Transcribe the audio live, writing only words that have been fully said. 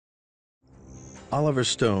Oliver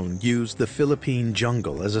Stone used the Philippine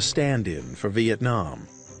jungle as a stand-in for Vietnam,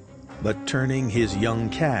 but turning his young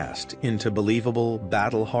cast into believable,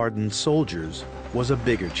 battle-hardened soldiers was a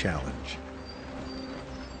bigger challenge.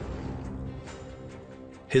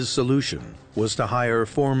 His solution was to hire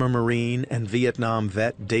former Marine and Vietnam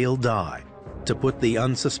vet Dale Dye to put the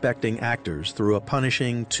unsuspecting actors through a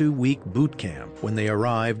punishing 2-week boot camp when they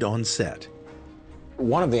arrived on set.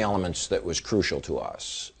 One of the elements that was crucial to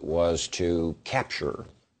us was to capture,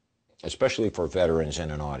 especially for veterans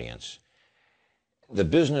and an audience, the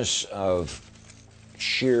business of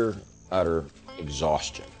sheer, utter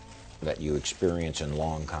exhaustion that you experience in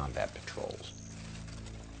long combat patrols.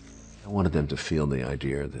 I wanted them to feel the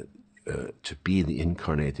idea that,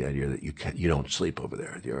 incarnate the idea that you don't sleep over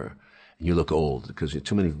there. You look old, because in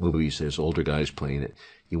too many movies there's older guys playing it.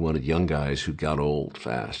 You wanted young guys who got old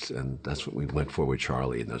fast, and that's what we went for with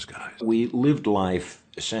Charlie and those guys. We lived life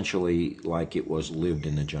essentially like it was lived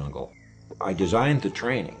in the jungle. I designed the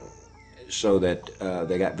training so that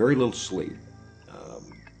they got very little sleep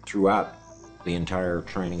throughout the entire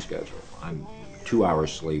training schedule. I'm 2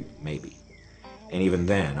 hours sleep, maybe. And even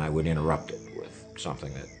then, I would interrupt it with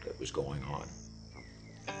something that was going on.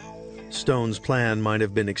 Stone's plan might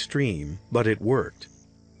have been extreme, but it worked.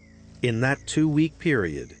 In that 2-week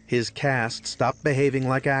period, his cast stopped behaving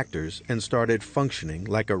like actors and started functioning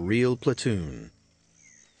like a real platoon.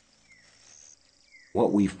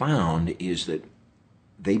 What we found is that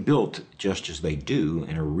they built just as they do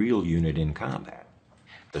in a real unit in combat.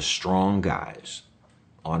 The strong guys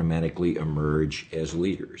automatically emerge as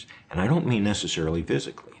leaders. And I don't mean necessarily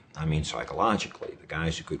physically. I mean psychologically, the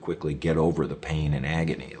guys who could quickly get over the pain and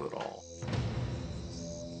agony of it all.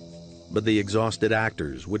 But the exhausted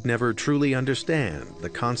actors would never truly understand the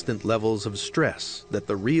constant levels of stress that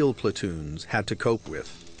the real platoons had to cope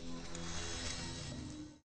with.